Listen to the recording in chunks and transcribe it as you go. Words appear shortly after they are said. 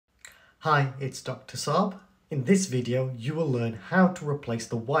Hi, it's Dr. Saab. In this video, you will learn how to replace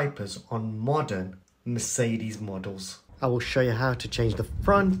the wipers on modern Mercedes models. I will show you how to change the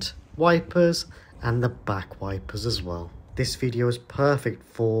front wipers and the back wipers as well. This video is perfect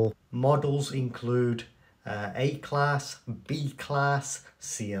for models include A-Class, B-Class,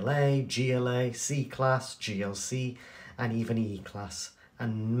 CLA, GLA, C-Class, GLC, and even E-Class,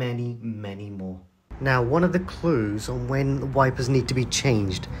 and many, many more. Now, one of the clues on when the wipers need to be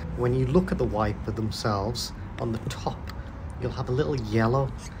changed, when you look at the wiper themselves, on the top, you'll have a little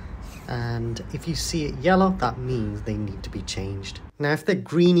yellow. And if you see it yellow, that means they need to be changed. Now, if they're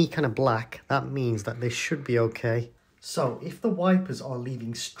greeny kind of black, that means that they should be okay. So, if the wipers are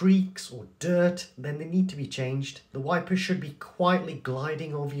leaving streaks or dirt, then they need to be changed. The wipers should be quietly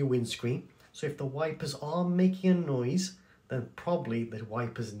gliding over your windscreen. So if the wipers are making a noise, then probably the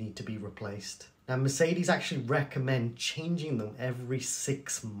wipers need to be replaced. Now, Mercedes actually recommend changing them every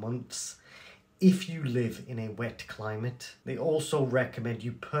 6 months if you live in a wet climate. They also recommend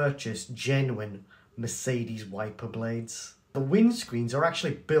you purchase genuine Mercedes wiper blades. The windscreens are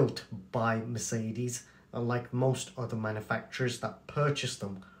actually built by Mercedes, unlike most other manufacturers that purchase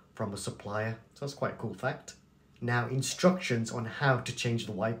them from a supplier. So that's quite a cool fact. Now, instructions on how to change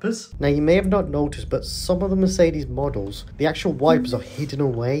the wipers. Now, you may have not noticed, but some of the Mercedes models, the actual wipers are hidden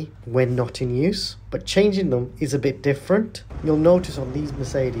away when not in use. But changing them is a bit different. You'll notice on these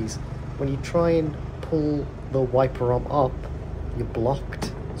Mercedes, when you try and pull the wiper arm up, you're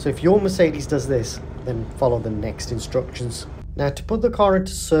blocked. So if your Mercedes does this, then follow the next instructions. Now, to put the car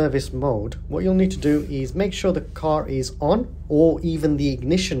into service mode, what you'll need to do is make sure the car is on, or even the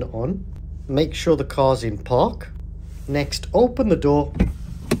ignition on. Make sure the car's in park. Next, open the door.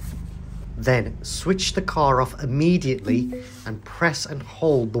 Then switch the car off immediately and press and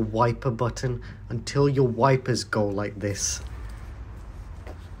hold the wiper button until your wipers go like this.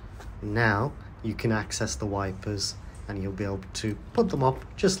 Now you can access the wipers and you'll be able to put them up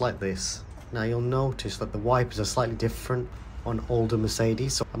just like this. Now you'll notice that the wipers are slightly different on older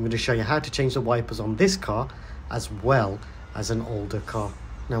Mercedes. So I'm going to show you how to change the wipers on this car as well as an older car.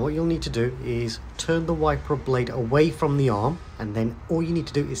 Now what you'll need to do is turn the wiper blade away from the arm, and then all you need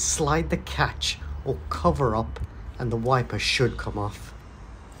to do is slide the catch or cover up and the wiper should come off.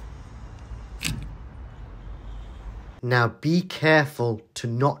 Now be careful to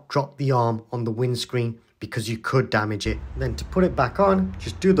not drop the arm on the windscreen because you could damage it. Then to put it back on,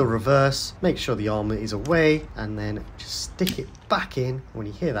 just do the reverse, make sure the arm is away, and then just stick it back in. When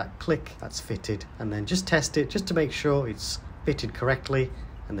you hear that click, that's fitted, and then just test it just to make sure it's fitted correctly,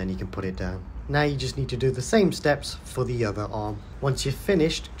 and then you can put it down. Now you just need to do the same steps for the other arm. Once you're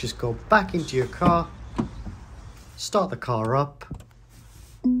finished, just go back into your car, start the car up,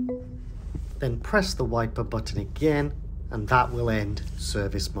 then press the wiper button again, and that will end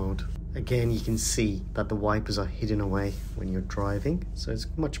service mode. Again, you can see that the wipers are hidden away when you're driving, so it's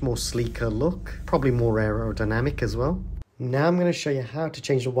much more sleeker look, probably more aerodynamic as well. Now I'm going to show you how to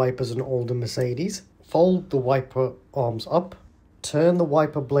change the wipers on older Mercedes. Fold the wiper arms up, turn the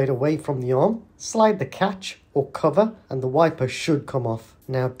wiper blade away from the arm, slide the catch or cover, and the wiper should come off.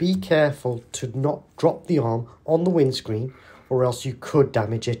 Now be careful to not drop the arm on the windscreen or else you could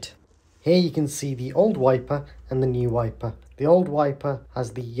damage it. Here you can see the old wiper and the new wiper. The old wiper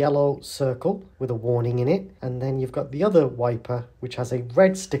has the yellow circle with a warning in it, and then you've got the other wiper which has a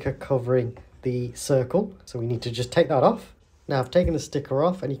red sticker covering the circle. So we need to just take that off. Now I've taken the sticker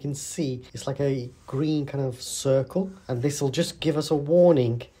off and you can see it's like a green kind of circle, and this will just give us a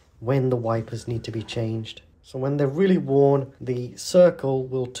warning when the wipers need to be changed. So when they're really worn, the circle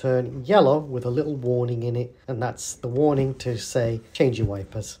will turn yellow with a little warning in it, and that's the warning to say change your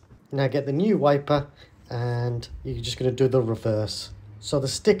wipers. Now get the new wiper and you're just going to do the reverse. So the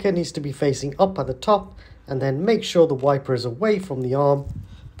sticker needs to be facing up at the top, and then make sure the wiper is away from the arm.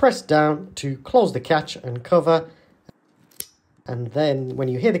 Press down to close the catch and cover. And then when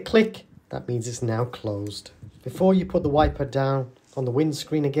you hear the click, that means it's now closed. Before you put the wiper down on the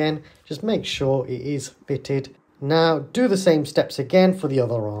windscreen again, just make sure it is fitted. Now do the same steps again for the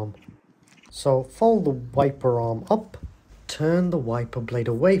other arm. So fold the wiper arm up, turn the wiper blade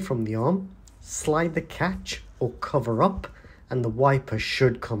away from the arm, slide the catch or cover up, and the wiper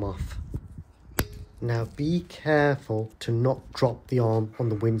should come off. Now be careful to not drop the arm on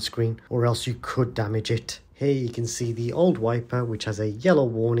the windscreen or else you could damage it. Here you can see the old wiper which has a yellow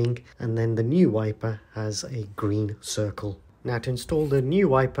warning, and then the new wiper has a green circle. Now to install the new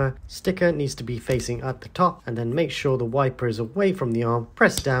wiper, sticker needs to be facing at the top, and then make sure the wiper is away from the arm.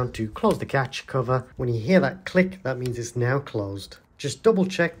 Press down to close the catch cover. When you hear that click, that means it's now closed. Just double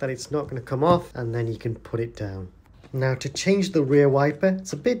check that it's not going to come off, and then you can put it down. Now to change the rear wiper,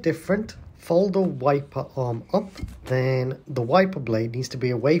 it's a bit different. Fold the wiper arm up, then the wiper blade needs to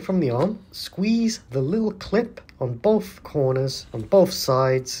be away from the arm. Squeeze the little clip on both corners, on both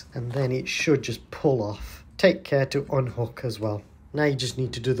sides, and then it should just pull off. Take care to unhook as well. Now you just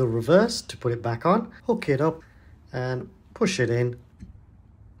need to do the reverse to put it back on. Hook it up and push it in.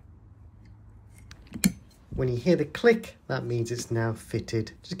 When you hear the click, that means it's now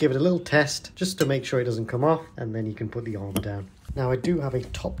fitted. Just give it a little test just to make sure it doesn't come off, and then you can put the arm down. Now I do have a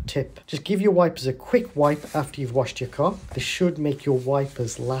top tip. Just give your wipers a quick wipe after you've washed your car. This should make your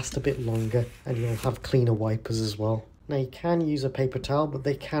wipers last a bit longer, and you'll have cleaner wipers as well. Now you can use a paper towel, but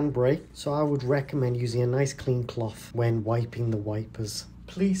they can break, so I would recommend using a nice clean cloth when wiping the wipers.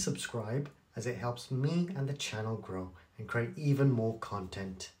 Please subscribe, as it helps me and the channel grow and create even more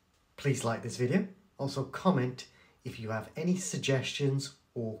content. Please like this video. Also comment if you have any suggestions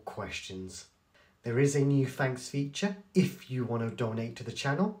or questions. There is a new thanks feature. If you want to donate to the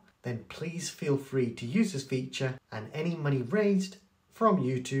channel, then please feel free to use this feature, and any money raised from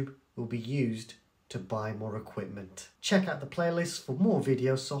YouTube will be used to buy more equipment. Check out the playlist for more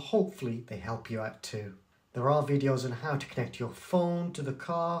videos, so hopefully they help you out too. There are videos on how to connect your phone to the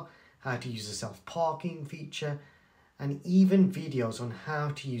car, how to use the self-parking feature, and even videos on how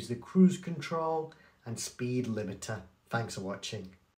to use the cruise control and speed limiter. Thanks for watching.